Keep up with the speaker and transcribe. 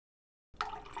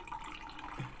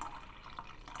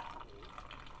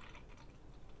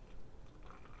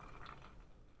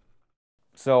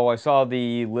So I saw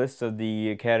the list of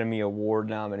the Academy Award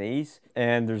nominees,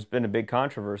 and there's been a big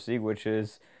controversy, which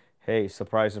is, hey,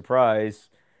 surprise, surprise,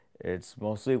 it's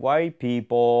mostly white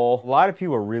people. A lot of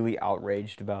people are really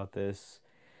outraged about this.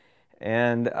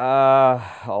 And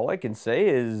all I can say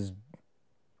is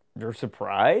they're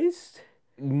surprised.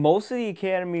 Most of the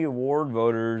Academy Award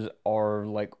voters are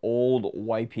like old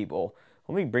white people.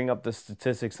 Let me bring up the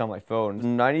statistics on my phone.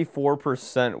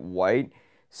 94% white,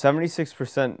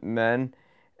 76% men,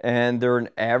 and they're an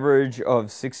average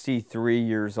of 63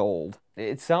 years old.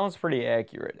 It sounds pretty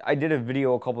accurate. I did a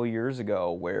video a couple years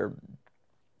ago where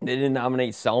they didn't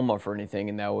nominate Selma for anything,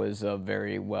 and that was a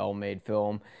very well-made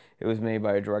film. It was made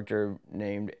by a director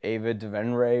named Ava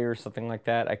DuVernay or something like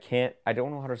that. I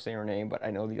don't know how to say her name, but I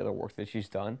know the other work that she's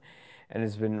done, and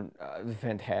it's been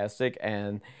fantastic.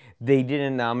 And they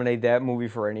didn't nominate that movie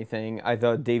for anything. I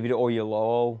thought David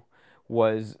Oyelowo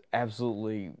was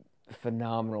absolutely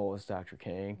phenomenal as Dr.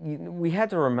 King. We have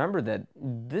to remember that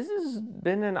this has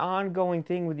been an ongoing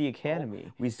thing with the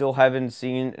Academy. We still haven't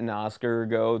seen an Oscar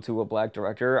go to a black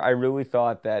director. I really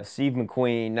thought that Steve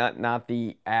McQueen, not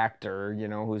the actor, you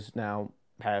know, who's now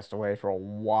passed away for a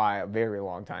while, a very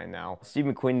long time now. Steve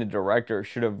McQueen, the director,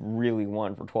 should have really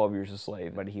won for 12 Years a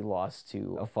Slave, but he lost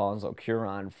to Alfonso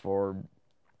Cuarón for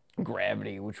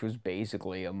Gravity, which was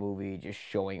basically a movie just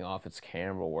showing off its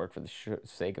camera work for the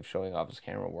sake of showing off its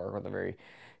camera work with a very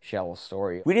shallow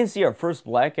story. We didn't see our first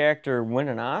black actor win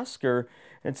an Oscar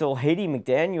until Haiti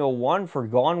McDaniel won for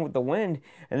Gone with the Wind,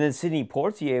 and then Sidney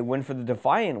Poitier won for The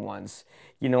Defiant Ones.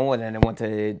 You know, and then it went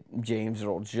to James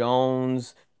Earl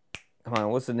Jones. Come on,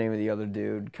 what's the name of the other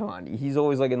dude? Come on, he's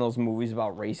always like in those movies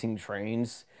about racing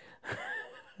trains.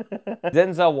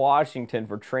 Denzel Washington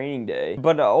for Training Day.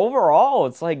 But overall,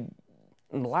 it's like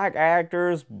black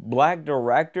actors, black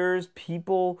directors,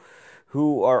 people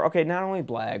who are, okay, not only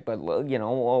black, but, you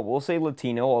know, we'll say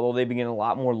Latino, although they've been getting a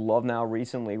lot more love now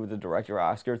recently with the director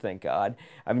Oscar, thank God.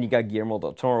 I mean, you got Guillermo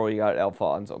del Toro, you got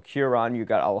Alfonso Cuarón, you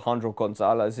got Alejandro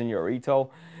González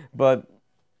Iñárritu, but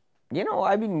you know,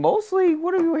 I mean, mostly,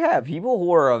 what do you have? People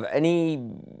who are of any,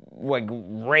 like,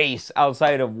 race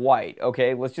outside of white,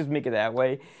 okay? Let's just make it that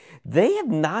way. They have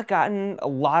not gotten a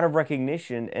lot of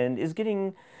recognition and is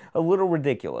getting a little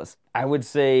ridiculous. I would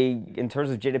say, in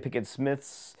terms of Jada Pinkett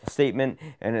Smith's statement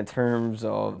and in terms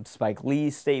of Spike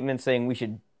Lee's statement saying we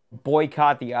should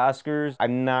boycott the Oscars,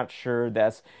 I'm not sure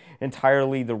that's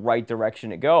entirely the right direction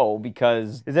to go,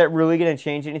 because is that really going to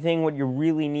change anything? What you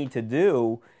really need to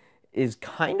do is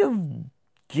kind of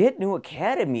get new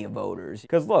Academy voters.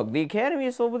 Because look, the Academy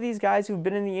is filled with these guys who've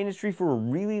been in the industry for a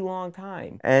really long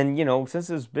time. And, you know, since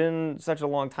it's been such a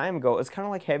long time ago, it's kind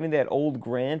of like having that old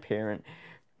grandparent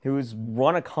who's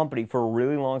run a company for a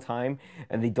really long time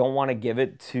and they don't want to give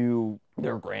it to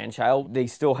their grandchild. They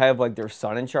still have like their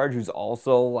son in charge who's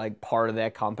also like part of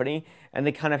that company, and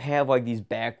they kind of have like these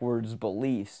backwards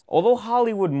beliefs. Although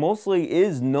Hollywood mostly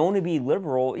is known to be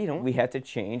liberal, you know, we have to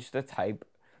change the type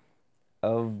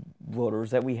of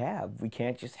voters that we have. We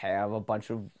can't just have a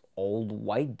bunch of old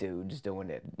white dudes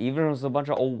doing it. Even if it was a bunch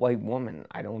of old white women,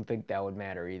 I don't think that would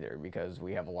matter either, because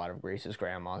we have a lot of racist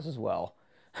grandmas as well.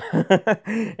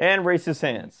 And racist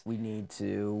aunts. We need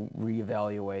to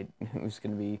reevaluate who's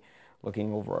going to be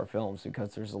looking over our films,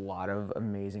 because there's a lot of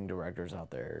amazing directors out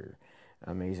there,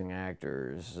 amazing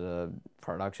actors,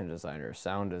 production designers,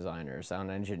 sound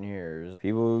engineers,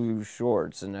 people who do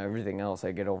shorts and everything else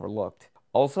that get overlooked.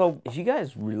 Also, if you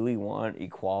guys really want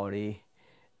equality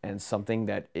and something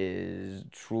that is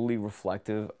truly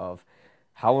reflective of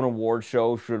how an award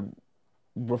show should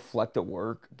reflect a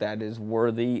work that is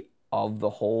worthy of the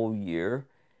whole year,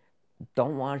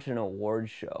 don't watch an award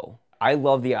show. I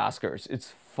love the Oscars.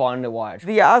 It's fun to watch.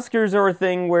 The Oscars are a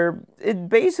thing where it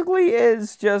basically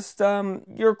is just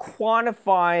you're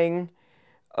quantifying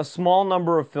a small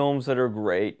number of films that are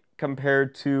great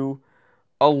compared to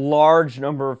a large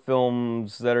number of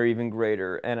films that are even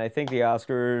greater. And I think the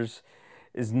Oscars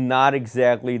is not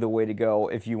exactly the way to go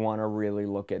if you want to really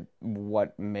look at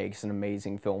what makes an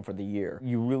amazing film for the year.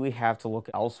 You really have to look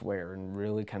elsewhere and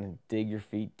really kind of dig your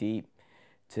feet deep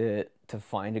to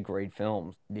find a great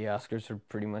film. The Oscars are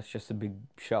pretty much just a big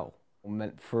show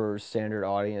meant for standard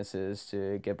audiences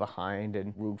to get behind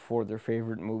and root for their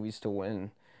favorite movies to win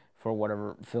for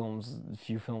whatever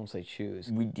few films they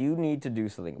choose. We do need to do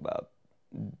something about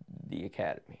the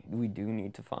Academy. We do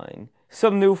need to find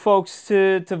some new folks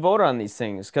to vote on these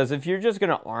things, because if you're just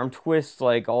gonna arm twist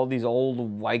like all these old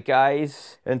white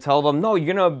guys and tell them, no,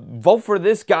 you're gonna vote for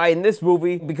this guy in this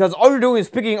movie because all you're doing is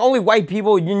picking only white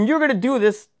people and you're gonna do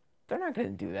this, they're not gonna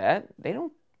do that. They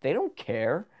don't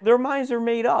care. Their minds are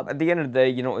made up. At the end of the day,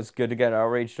 you know, it's good to get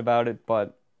outraged about it,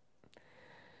 but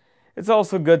it's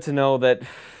also good to know that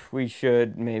we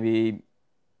should maybe,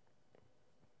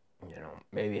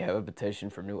 maybe have a petition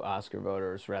for new Oscar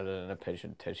voters rather than a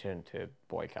petition to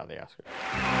boycott the Oscars.